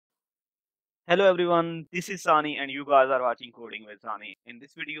Hello everyone, this is Sani and you guys are watching Coding with Sani. In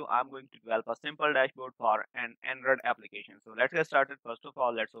this video, I'm going to develop a simple dashboard for an Android application. So let's get started. First of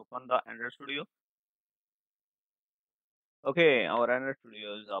all, let's open the Android Studio. Okay, our Android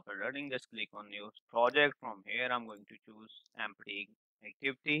Studio is up and running. Just click on New Project. From here, I'm going to choose Empty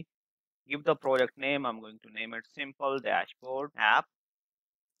Activity. Give the project name. I'm going to name it Simple Dashboard App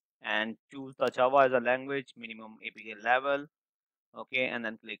and choose the Java as a language, minimum APK level. Okay, and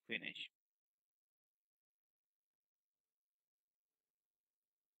then click Finish.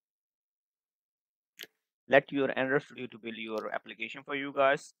 Let your Android Studio to build your application for you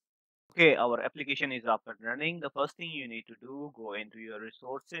guys. Okay, our application is up and running. The first thing you need to do, go into your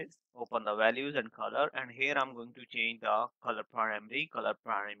resources, open the values and color, and here I'm going to change the color primary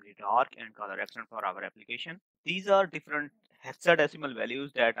dark, and color accent for our application. These are different hexadecimal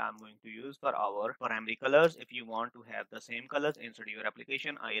values that I'm going to use for our primary colors. If you want to have the same colors inside your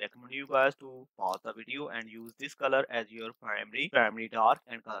application, I recommend you guys to pause the video and use this color as your primary dark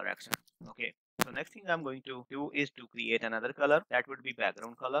and color accent. Okay. So next thing I'm going to do is to create another color that would be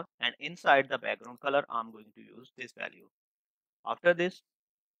background color, and inside the background color I'm going to use this value. After this,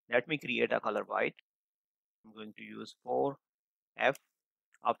 let me create a color white. I'm going to use 4F.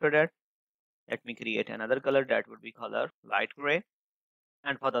 After that, let me create another color that would be color light gray,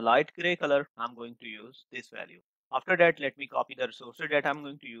 and for the light gray color I'm going to use this value. After that, let me copy the resources that I'm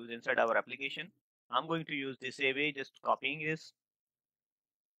going to use inside our application. I'm going to use this away, just copying this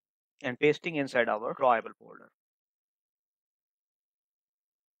and pasting inside our drawable folder.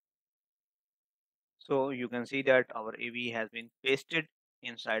 So you can see that our AV has been pasted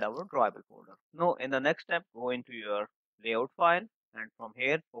inside our drawable folder. Now in the next step, go into your layout file, and from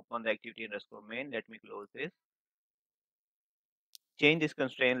here open the activity underscore main. Let me close this. Change this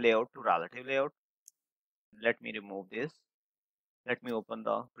constraint layout to relative layout. Let me remove this. Let me open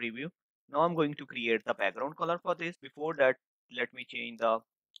the preview. Now I'm going to create the background color for this. Before that, let me change the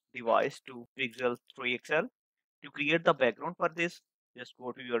device to pixel 3XL. To create the background for this, just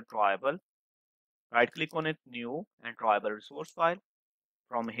go to your drawable, right click on it, new, and drawable resource file.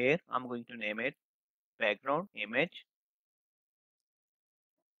 From here, I'm going to name it background image.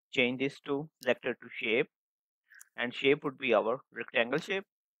 Change this to selected to shape, and shape would be our rectangle shape.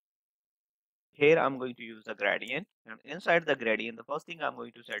 Here I'm going to use the gradient, and inside the gradient, the first thing I'm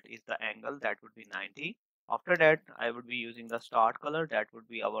going to set is the angle that would be 90. After that, I would be using the start color that would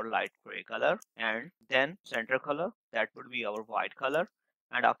be our light gray color, and then center color that would be our white color.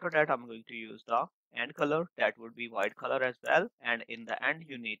 And after that, I'm going to use the end color that would be white color as well. And in the end,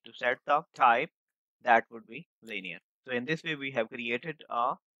 you need to set the type that would be linear. So in this way, we have created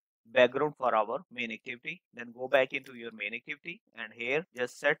a background for our main activity. Then go back into your main activity, and here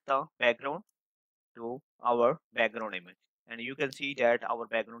just set the background to our background image, and you can see that our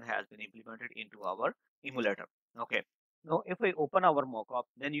background has been implemented into our emulator. Okay, now if I open our mockup,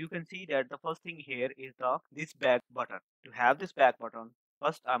 then you can see that the first thing here is the this back button. To have this back button,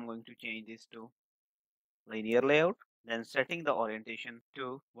 first I'm going to change this to linear layout, then setting the orientation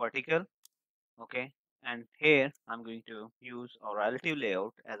to vertical. Okay, and here I'm going to use a relative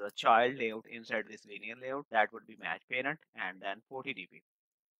layout as a child layout inside this linear layout. That would be match parent, and then 40 dp.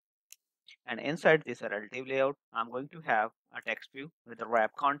 And inside this relative layout, I'm going to have a text view with the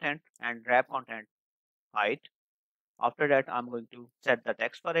wrap content and wrap content height. After that, I'm going to set the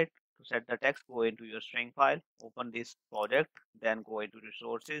text for it. To set the text, go into your string file, open this project, then go into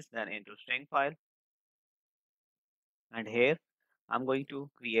resources, then into string file. And here, I'm going to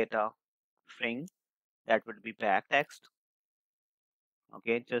create a string that would be back text.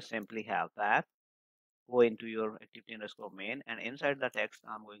 Okay, just simply have back. Go into your activity underscore main, and inside the text,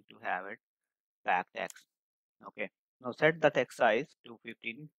 I'm going to have it back text. Okay, now set the text size to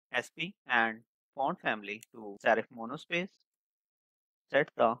 15 sp and font family to serif monospace. Set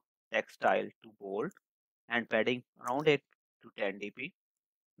the text style to bold and padding around it to 10 dp.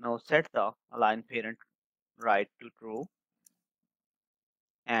 Now set the align parent right to true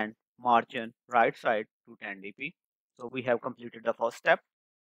and margin right side to 10 dp. So we have completed the first step.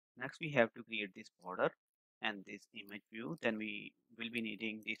 Next we have to create this border and this image view. Then we will be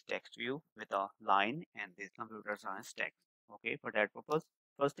needing this text view with a line and this computer science text. Okay, for that purpose,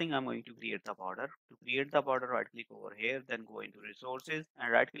 first thing I'm going to create the border. To create the border, right click over here, then go into resources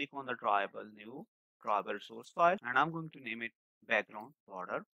and right click on the drawable new drawable resource file, and I'm going to name it background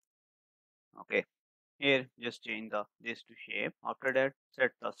border. Okay, here just change the this to shape. After that,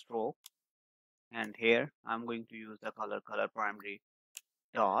 set the stroke, and here I'm going to use the color primary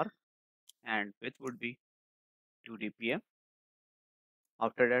dark, and width would be 2 dpm.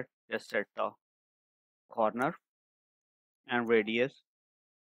 After that, just set the corner and radius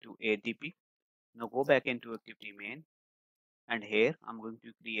to 8 dp. Now go back into activity main, and here I'm going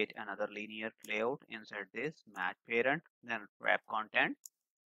to create another linear layout inside this match parent, then wrap content.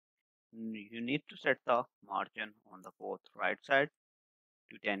 You need to set the margin on the both right side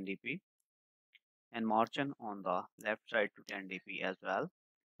to 10 dp and margin on the left side to 10 dp as well.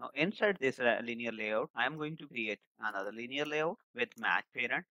 Now inside this linear layout, I am going to create another linear layout with match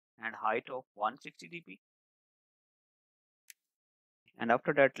parent and height of 160 dp. And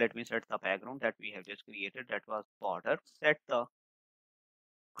after that, let me set the background that we have just created, that was border. Set the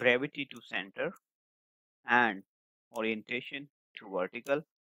gravity to center and orientation to vertical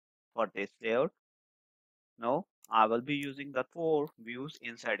for this layout. Now I will be using the 4 views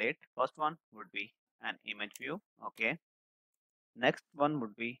inside it. First one would be an image view. Okay. Next one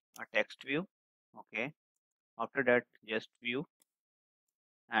would be a text view. Okay. After that, just view.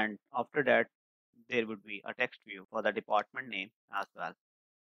 And after that, there would be a text view for the department name as well.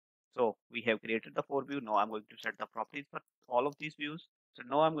 So we have created the 4 view. Now I'm going to set the properties for all of these views. So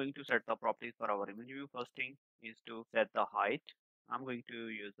now I'm going to set the properties for our image view. First thing is to set the height. I'm going to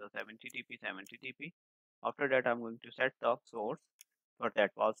use the 70 dp, 70 dp. After that, I'm going to set the source. But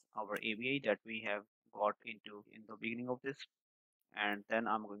that was our AVI that we have got into in the beginning of this. And then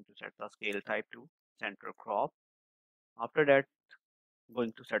I'm going to set the scale type to center crop. After that, I'm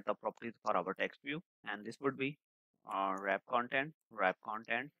going to set the properties for our text view, and this would be wrap content,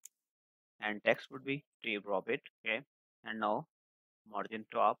 and text would be Steve Robert. Okay, and now margin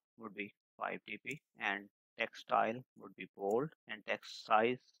top would be 5 dp, and text style would be bold, and text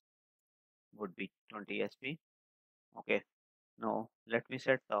size would be 20 sp. Okay, now let me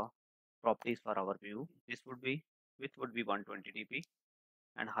set the properties for our view. This would be width would be 120 dp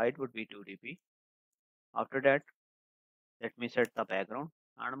and height would be 2 dp. After that, let me set the background,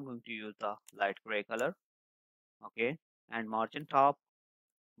 and I'm going to use the light gray color. Okay, and margin top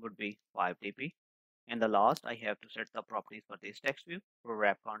would be 5 dp. In the last, I have to set the properties for this text view for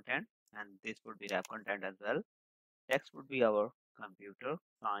wrap content, and this would be wrap content as well. Text would be our computer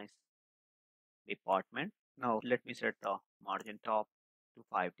science department. Now let me set the margin top to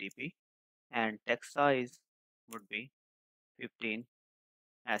 5 dp, and text size would be 15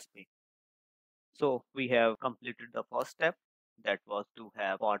 sp. So we have completed the first step, that was to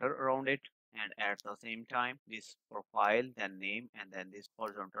have border around it, and at the same time this profile, then name, and then this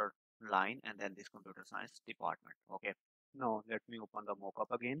horizontal line, and then this computer science department. Okay. Now let me open the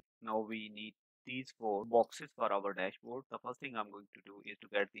mockup again. Now we need these 4 boxes for our dashboard. The first thing I'm going to do is to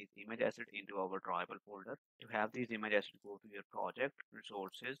get these image assets into our drawable folder. To have these image assets, go to your project,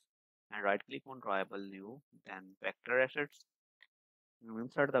 resources, and right click on drawable new, then vector assets. Now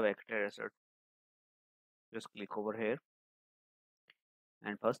insert the vector asset, just click over here,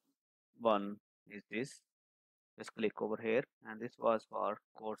 and first one is this. Just click over here, and this was for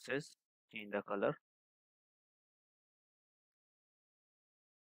courses. Change the color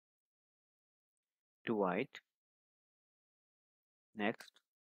to white. Next,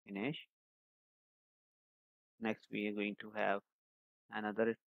 finish. Next, we are going to have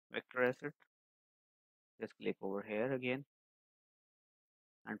another vector asset. Just click over here again,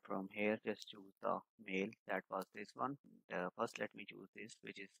 and from here just choose the mail, that was this one. First let me choose this,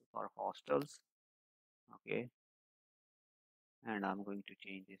 which is for hostels. Okay, and I'm going to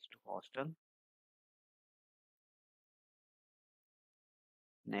change this to hostel.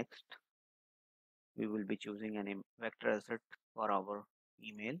 Next, we will be choosing an vector asset for our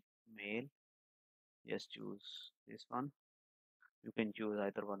email. Mail, just choose this one. You can choose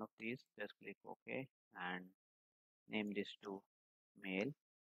either one of these. Just click OK and name this to mail.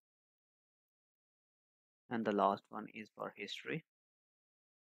 And the last one is for history.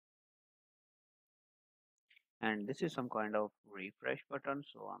 And this is some kind of refresh button,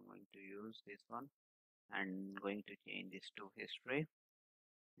 so I'm going to use this one and going to change this to history,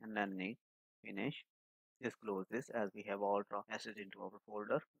 and then finish. Just close this, as we have all the assets into our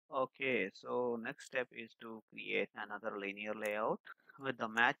folder. Okay, so next step is to create another linear layout with the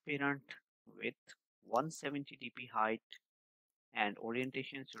match parent with 170 dp height, and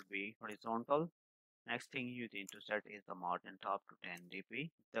orientation should be horizontal. Next thing you need to set is the margin top to 10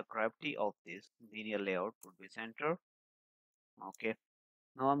 dp. The gravity of this linear layout would be center. Okay,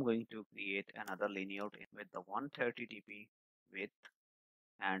 now I'm going to create another linear with the 130 dp width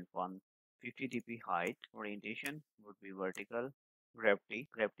and 150 dp height. Orientation would be vertical. Gravity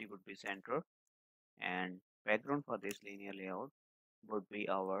would be center, and background for this linear layout would be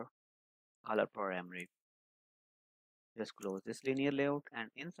our color parameter. Just close this linear layout, and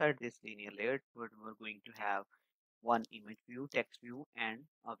inside this linear layout we're going to have one image view, text view, and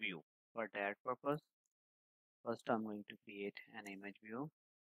a view. For that purpose, first I'm going to create an image view,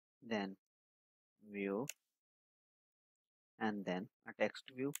 then view, and then a text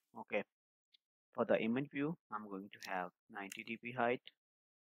view. Okay, for the image view, I'm going to have 90 dp height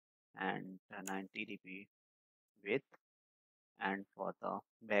and 90 dp width, and for the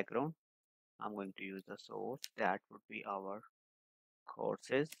background, I'm going to use the source that would be our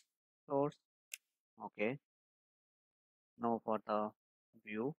courses source. Okay, now for the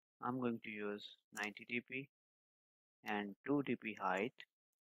view, I'm going to use 90 dp and 2 dp height,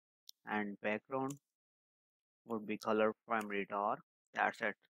 and background would be color primary dark. That's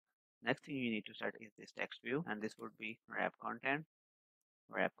it. Next thing you need to set is this text view, and this would be wrap content,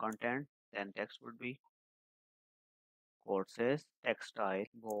 then text would be courses, text style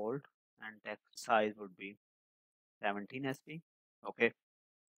bold, and text size would be 17 sp. Okay,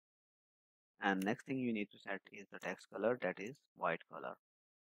 and next thing you need to set is the text color, that is white color.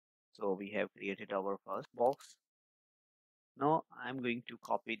 So we have created our first box. Now I'm going to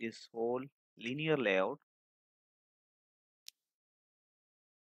copy this whole linear layout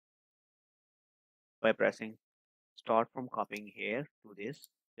by pressing start from copying here to this.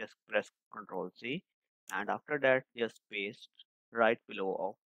 Just press Ctrl C, and after that just paste right below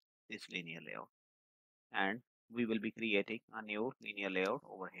of this linear layout, and we will be creating a new linear layout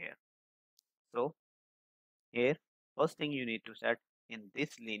over here. So here, first thing you need to set in this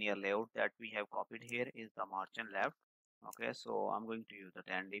linear layout that we have copied here is the margin left. Okay, so I'm going to use the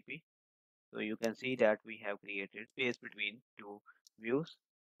 10 dp. So you can see that we have created space between two views.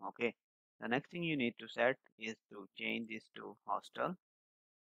 Okay, the next thing you need to set is to change this to hostel.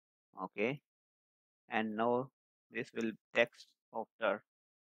 Okay, and now this will text of the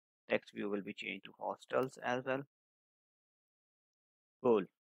text view will be changed to hostels as well. Cool.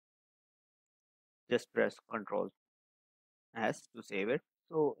 Just press Ctrl S to save it.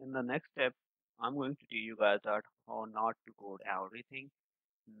 So in the next step, I'm going to teach you guys that how not to code everything.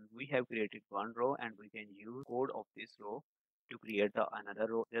 We have created one row, and we can use code of this row to create the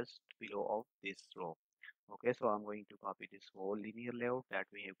another row just below of this row. Okay, so I'm going to copy this whole linear layout that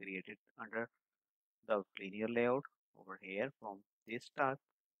we have created under the linear layout over here from this tab.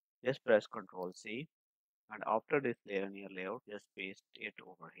 Just press Ctrl C, and after this linear layout, just paste it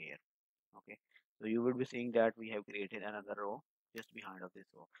over here. Okay, so you will be seeing that we have created another row just behind of this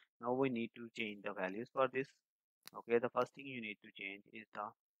row. Now we need to change the values for this. Okay, the first thing you need to change is the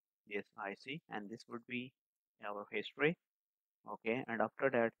this IC, and this would be our history. Okay, and after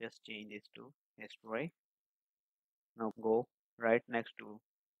that just change this to history. Now go right next to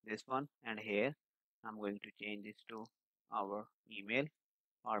this one, and here I'm going to change this to our email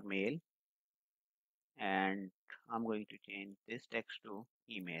or mail, and I'm going to change this text to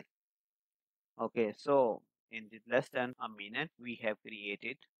email. Okay, so in less than a minute, we have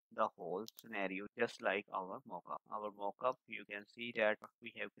created the whole scenario just like our mockup. Our mockup, you can see that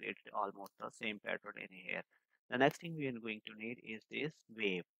we have created almost the same pattern in here. The next thing we are going to need is this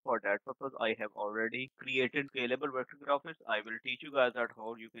wave. For that purpose, I have already created scalable vector graphics. I will teach you guys that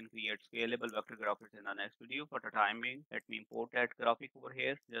how you can create scalable vector graphics in the next video. For the time being, let me import that graphic over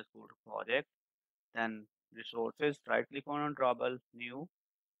here. Just go to project, then resources, right click on Drupal, new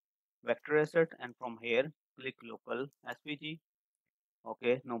vector asset, and from here click local SVG.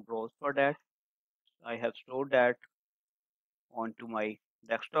 Okay, now browse for that. I have stored that onto my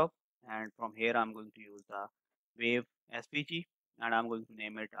desktop, and from here I'm going to use the wave SVG, and I'm going to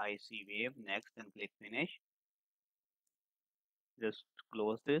name it IC wave. Next, and click finish. Just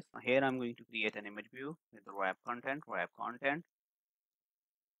close this. Here I'm going to create an image view with the wrap content.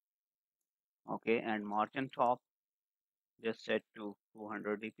 Okay, and margin top just set to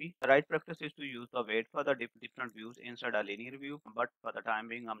 200 dp. The right practice is to use the weight for the different views inside a linear view, but for the time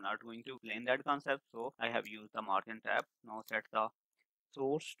being I'm not going to explain that concept, so I have used the margin tab. Now set the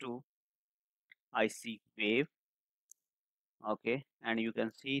source to IC wave. Okay, and you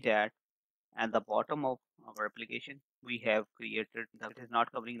can see that at the bottom of our application we have created that it is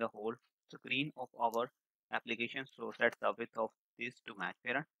not covering the whole screen of our application, so set the width of this to match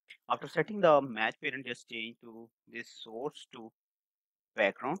parent. After setting the match parent, just change to this source to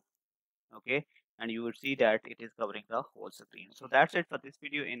background. Okay, and you will see that it is covering the whole screen. So that's it for this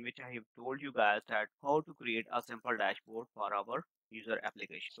video, in which I have told you guys that how to create a simple dashboard for our user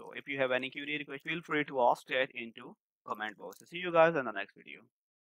application. So if you have any query request, feel free to ask that into comment box. See you guys in the next video.